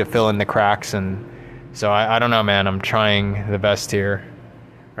money to fill in the cracks, and so I don't know, man. I'm trying the best here.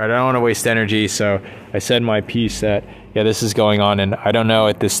 Right? I don't want to waste energy, so I said my piece that this is going on, and I don't know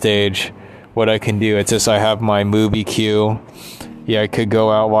at this stage what I can do. It's just I have my movie queue. I could go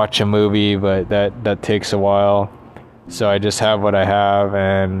out, watch a movie, but that takes a while. So I just have what I have,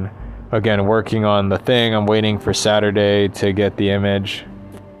 and again, working on the thing. I'm waiting for Saturday to get the image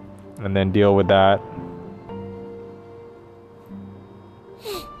and then deal with that.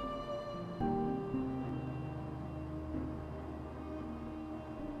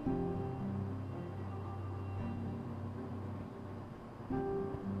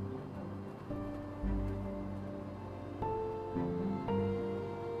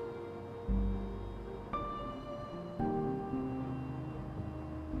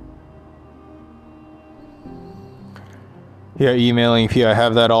 Emailing you. I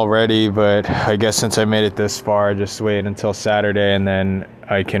have that already, but I guess since I made it this far, I just wait until Saturday, and then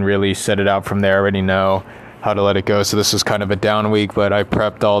I can really set it out from there. I already know how to let it go. So this was kind of a down week, but I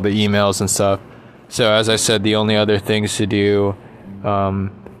prepped all the emails and stuff. So as I said, the only other things to do,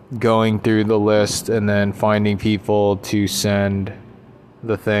 going through the list and then finding people to send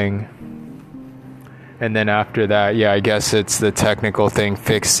the thing. And then after that, I guess it's the technical thing,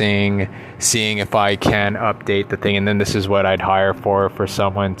 fixing, seeing if I can update the thing. And then this is what I'd hire for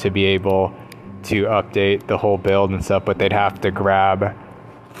someone to be able to update the whole build and stuff. But they'd have to grab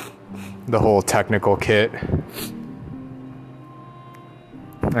the whole technical kit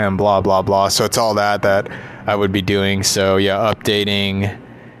and blah, blah, blah. So it's all that I would be doing. So updating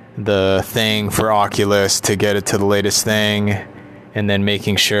the thing for Oculus to get it to the latest thing. and then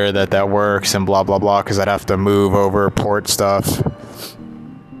making sure that that works and blah, blah, blah, because I'd have to move over port stuff.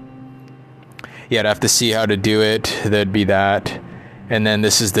 Yeah, I'd have to see how to do it. There'd be that. And then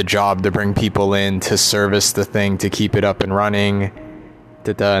this is the job, to bring people in to service the thing, to keep it up and running.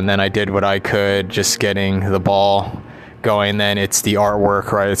 And then I did what I could, just getting the ball going. Then it's the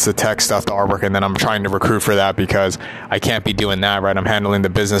artwork, right? It's the tech stuff, the artwork, and then I'm trying to recruit for that because I can't be doing that, right? I'm handling the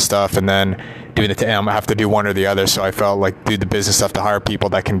business stuff and then doing it. I'm gonna have to do one or the other. So I felt like do the business stuff to hire people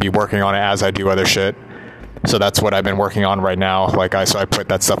that can be working on it as I do other shit. So that's what I've been working on right now. So I put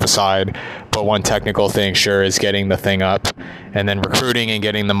that stuff aside. But one technical thing, sure, is getting the thing up, and then recruiting and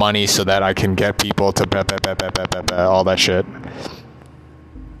getting the money so that I can get people to all that shit.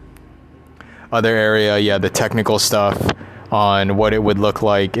 Other area, yeah, the technical stuff on what it would look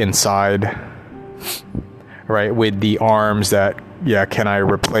like inside, right? With the arms can I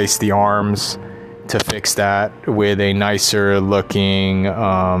replace the arms to fix that with a nicer looking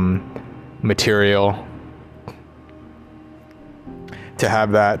material, to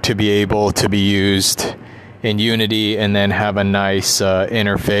have that to be able to be used in Unity and then have a nice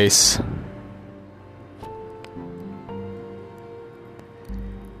interface.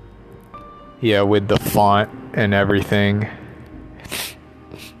 Yeah, with the font and everything.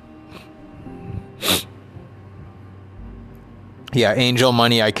 Yeah, Angel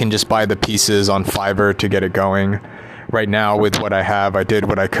money, I can just buy the pieces on Fiverr to get it going. Right now, with what I have, I did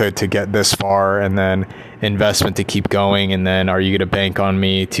what I could to get this far, and then investment to keep going, and then are you going to bank on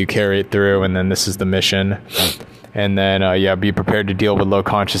me to carry it through, and then this is the mission. And then, be prepared to deal with low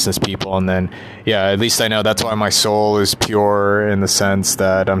consciousness people. And then, at least I know that's why my soul is pure, in the sense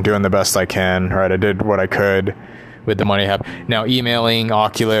that I'm doing the best I can, right? I did what I could with the money I have. Now, emailing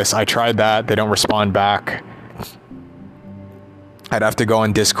Oculus, I tried that. They don't respond back. I'd have to go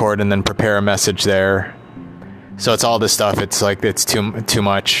on Discord and then prepare a message there. So it's all this stuff. It's like, it's too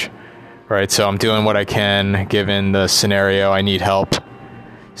much, right? So I'm doing what I can, given the scenario. I need help.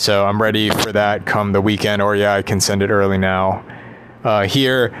 So I'm ready for that come the weekend, or I can send it early now.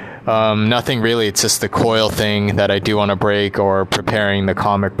 Here, nothing really. It's just the coil thing that I do on a break, or preparing the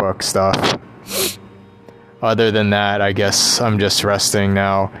comic book stuff. Other than that, I guess I'm just resting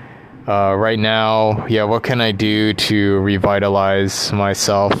now. Right now, what can I do to revitalize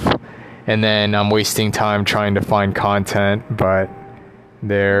myself? And then I'm wasting time trying to find content, but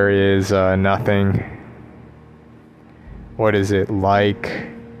there is nothing. What is it like?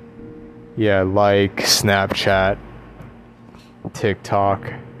 Yeah, like Snapchat,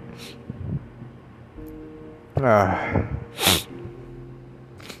 TikTok.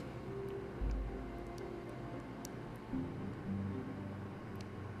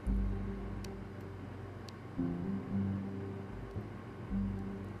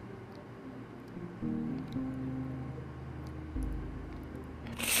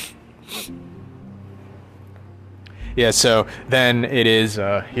 Yeah, so then it is,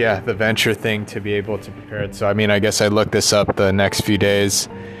 the venture thing to be able to prepare it. So, I guess I look this up the next few days,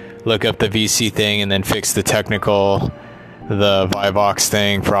 look up the VC thing, and then fix the technical, the Vivox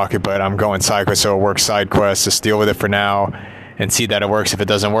thing for Oculus. But I'm going side quest, so it works side quest. Just deal with it for now and see that it works. If it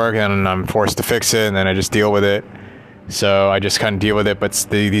doesn't work, then I'm forced to fix it, and then I just deal with it. So I just kind of deal with it, but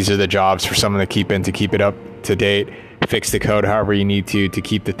these are the jobs for someone to keep it up to date. Fix the code however you need to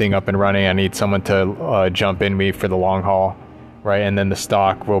keep the thing up and running. I need someone to jump in me for the long haul, right? And then the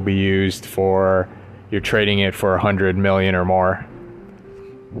stock will be used for, you're trading it for 100 million or more,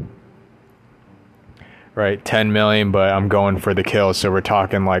 right? 10 million, but I'm going for the kill, so we're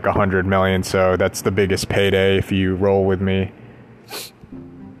talking like 100 million. So that's the biggest payday if you roll with me.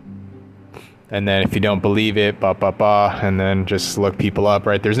 And then if you don't believe it, and then just look people up,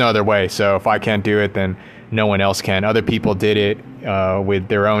 right? There's no other way. So if I can't do it, then no one else can. Other people did it with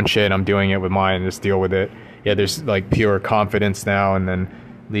their own shit. I'm doing it with mine. Just deal with it. Yeah, there's like pure confidence now, and then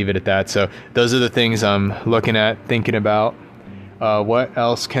leave it at that. So those are the things I'm looking at, thinking about. What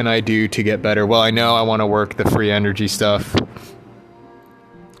else can I do to get better? Well, I know I want to work the free energy stuff.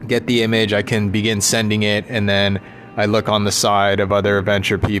 Get the image. I can begin sending it, and then I look on the side of other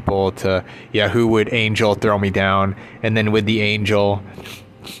venture people to, who would angel throw me down? And then with the angel,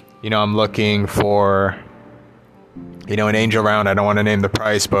 I'm looking for, an angel round. I don't want to name the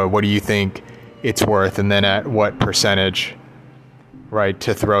price, but what do you think it's worth? And then at what percentage, right,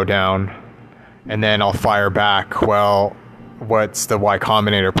 to throw down? And then I'll fire back, well, what's the Y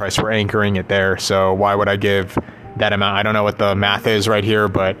Combinator price? We're anchoring it there. So why would I give that amount? I don't know what the math is right here,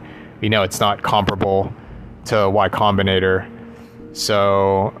 but, it's not comparable to Y Combinator.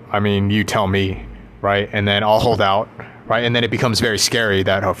 So, you tell me, right? And then I'll hold out, right? And then it becomes very scary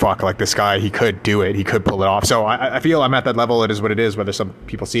that, oh fuck, like this guy, he could do it, he could pull it off. So I feel I'm at that level. It is what it is, whether some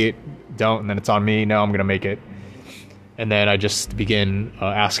people see it, don't, and then it's on me. No, I'm gonna make it. And then I just begin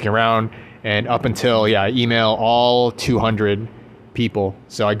asking around, and up until I email all 200 people.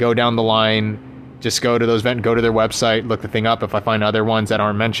 So I go down the line, just go to those go to their website, look the thing up. If I find other ones that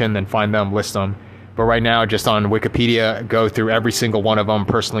aren't mentioned, then find them, list them. But right now, just on Wikipedia, go through every single one of them,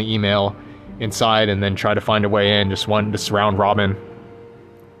 personally email inside, and then try to find a way in, just round robin.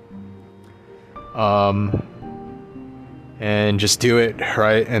 And just do it,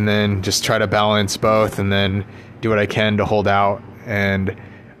 right? And then just try to balance both, and then do what I can to hold out. And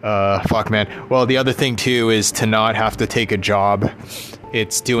fuck, man. Well, the other thing too is to not have to take a job.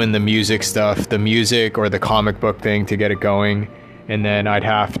 It's doing the music stuff, the music or the comic book thing to get it going. And then I'd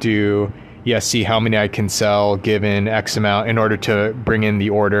have to, see how many I can sell given X amount in order to bring in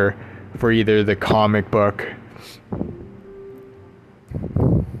the order for either the comic book.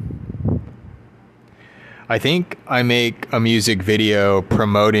 I think I make a music video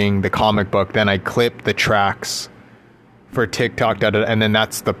promoting the comic book, then I clip the tracks for TikTok, and then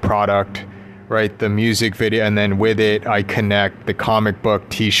that's the product, right? The music video, and then with it, I connect the comic book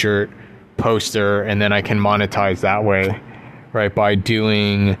t-shirt poster, and then I can monetize that way, right? By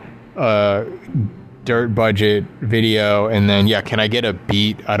doing a dirt budget video, and then, can I get a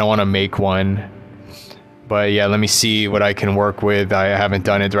beat? I don't want to make one, but let me see what I can work with. I haven't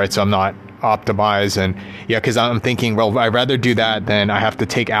done it, right? So I'm not optimized, and because I'm thinking, well, I'd rather do that than I have to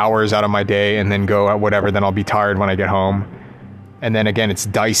take hours out of my day and then go at whatever, then I'll be tired when I get home. And then again, it's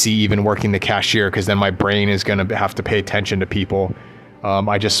dicey even working the cashier, because then my brain is going to have to pay attention to people.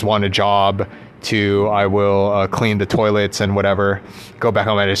 I just want a job I will clean the toilets and whatever, go back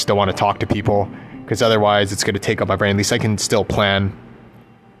home. I just don't want to talk to people, because otherwise it's going to take up my brain. At least I can still plan.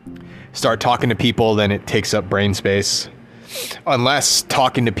 Start talking to people, then it takes up brain space. Unless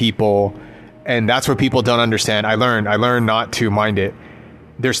talking to people, and that's what people don't understand. I learned not to mind it.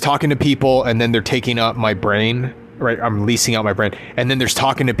 There's talking to people, and then they're taking up my brain, right? I'm leasing out my brain. And then there's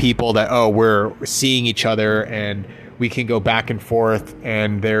talking to people that, we're seeing each other and we can go back and forth,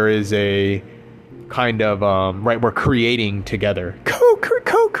 and there is a kind of, right, we're creating together.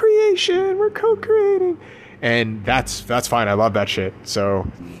 Co-creation, we're co-creating. And that's fine. I love that shit. So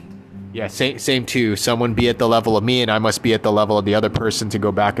same too. Someone be at the level of me, and I must be at the level of the other person to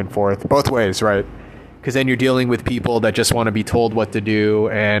go back and forth both ways, right? Because then you're dealing with people that just want to be told what to do,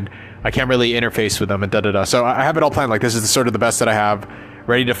 and I can't really interface with them, and da-da-da. So I have it all planned. Like, this is sort of the best that I have,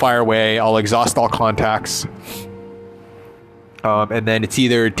 ready to fire away. I'll exhaust all contacts. And then it's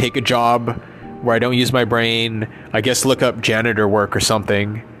either take a job where I don't use my brain, I guess look up janitor work or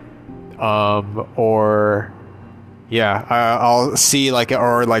something, or I'll see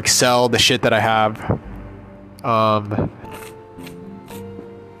or sell the shit that I have.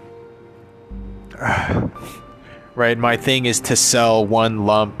 Right, my thing is to sell one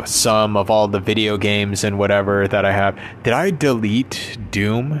lump sum of all the video games and whatever that I have. Did I delete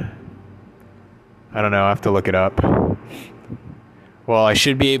Doom? I don't know, I have to look it up. Well, I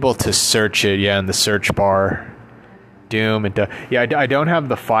should be able to search it, in the search bar. Doom, I don't have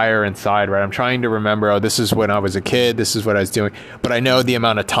the fire inside, right? I'm trying to remember, this is when I was a kid, this is what I was doing. But I know the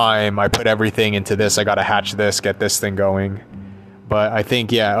amount of time I put everything into this. I gotta hatch this, get this thing going. But I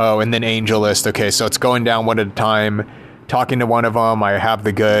think, and then Angel List. Okay, so it's going down one at a time, talking to one of them, I have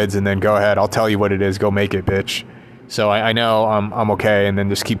the goods, and then go ahead, I'll tell you what it is, go make it, bitch. So I know I'm okay, and then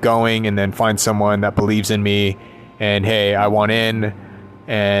just keep going, and then find someone that believes in me, and hey, I want in,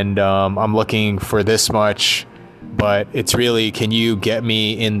 and I'm looking for this much, but it's really, can you get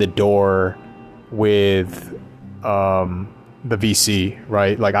me in the door with the VC,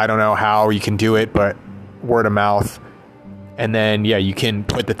 right? Like, I don't know how you can do it, but word of mouth. And then, you can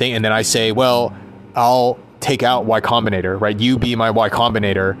put the thing, and then I say, well, I'll take out Y Combinator, right? You be my Y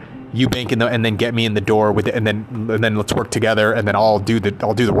Combinator, you bank in the, and then get me in the door with it, and then let's work together, and then I'll do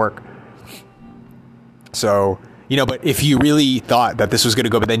the work. So, but if you really thought that this was going to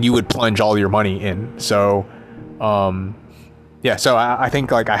go, but then you would plunge all your money in. So, so I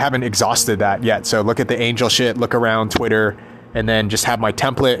think I haven't exhausted that yet. So look at the Angel shit, look around Twitter, and then just have my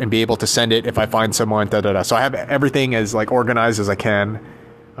template and be able to send it if I find someone, So I have everything as organized as I can,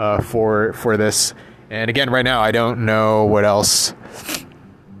 for this. And again, right now, I don't know what else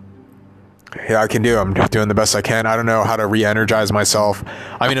I can do. I'm doing the best I can. I don't know how to re-energize myself.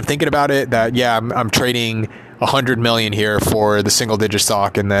 I mean, I'm thinking about it that, I'm trading 100 million here for the single digit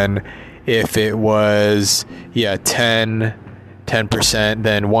stock. And then if it was, 10 10%,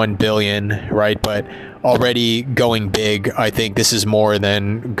 then 1 billion, right? But already going big, I think this is more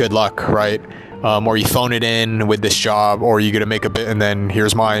than good luck, right? Or you phone it in with this job, or you get to make a bit, and then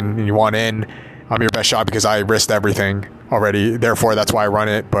here's mine, and you want in. I'm your best shot because I risked everything already. Therefore, that's why I run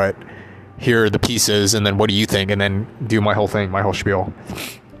it. But here are the pieces, and then what do you think? And then do my whole thing, my whole spiel.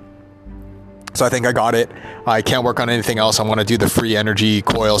 So I think I got it. I can't work on anything else. I want to do the free energy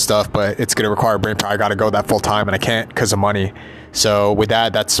coil stuff, but it's going to require brain power. I got to go that full time, and I can't because of money. So with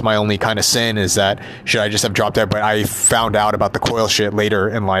that, that's my only kind of sin, is that should I just have dropped out? But I found out about the coil shit later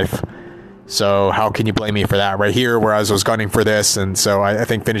in life. So how can you blame me for that right here, whereas I was gunning for this? And so I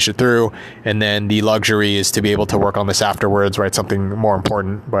think finish it through. And then the luxury is to be able to work on this afterwards, right? Something more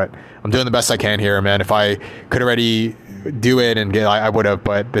important. But I'm doing the best I can here, man. If I could already do it and get, I would have,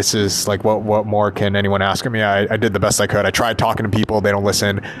 but this is like, what more can anyone ask of me? I did the best I could. I tried talking to people. They don't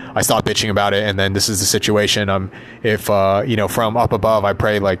listen. I stopped bitching about it. And then this is the situation. If from up above, I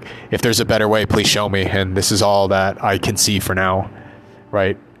pray, like, if there's a better way, please show me. And this is all that I can see for now,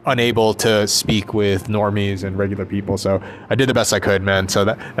 right? Unable to speak with normies and regular people. So I did the best I could, man. So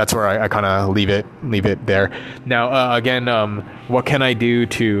that's where I kind of leave it there. Now, again, what can I do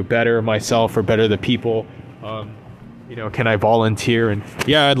to better myself or better the people? Can I volunteer? And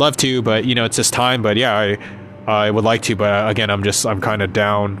yeah, I'd love to, but it's just time. But yeah, I would like to, but again, I'm kind of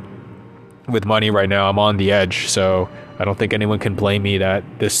down with money right now. I'm on the edge. So I don't think anyone can blame me that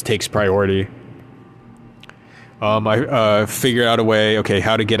this takes priority. I figured out a way,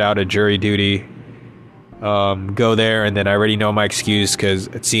 how to get out of jury duty. Go there, and then I already know my excuse because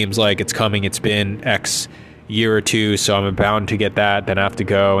it seems like it's coming. It's been X year or two, so I'm bound to get that. Then I have to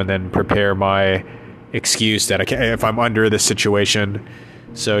go and then prepare my excuse that I can, if I'm under this situation.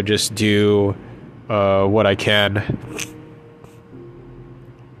 So just do what I can.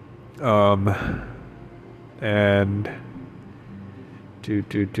 And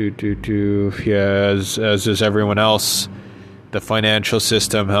as is everyone else, the financial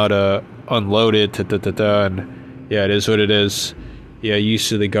system, how to unload it, and yeah, it is what it is. Yeah, used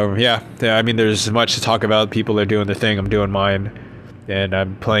to the government. Yeah, I mean, there's much to talk about. People are doing their thing, I'm doing mine, and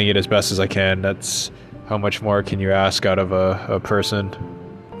I'm playing it as best as I can. That's how much more can you ask out of a person?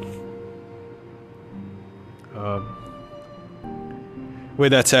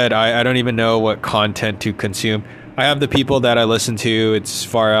 With that said, I don't even know what content to consume. I have the people that I listen to. It's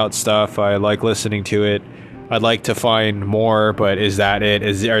far out stuff. I like listening to it. I'd like to find more, but is that it?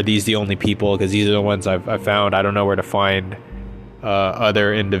 Are these the only people? Because these are the ones I've found. I don't know where to find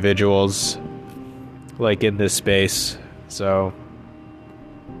other individuals like in this space. So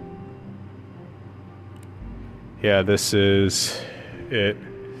yeah, this is it.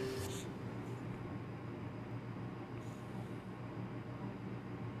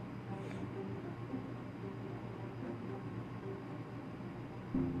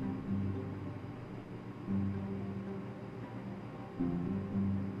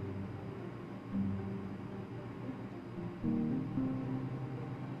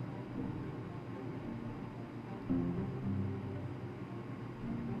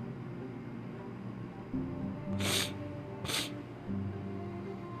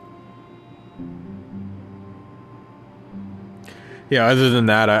 Yeah, other than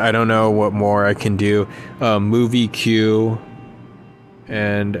that, I don't know what more I can do. Movie queue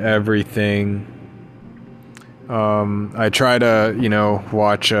and everything. I try to,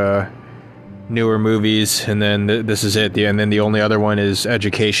 watch newer movies, and then this is it. And then the only other one is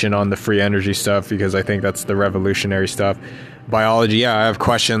education on the free energy stuff, because I think that's the revolutionary stuff. Biology, yeah, I have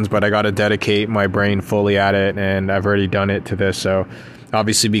questions, but I got to dedicate my brain fully at it, and I've already done it to this. So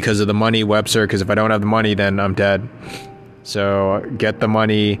obviously because of the money, Webster, because if I don't have the money, then I'm dead. So get the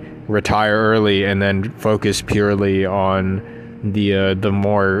money, retire early, and then focus purely on the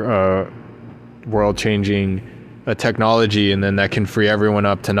more world-changing technology, and then that can free everyone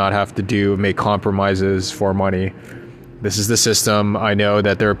up to not have to make compromises for money. This is the system. I know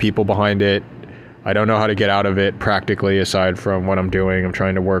that there are people behind it. I don't know how to get out of it practically aside from what I'm doing. I'm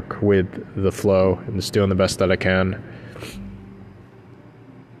trying to work with the flow and just doing the best that I can.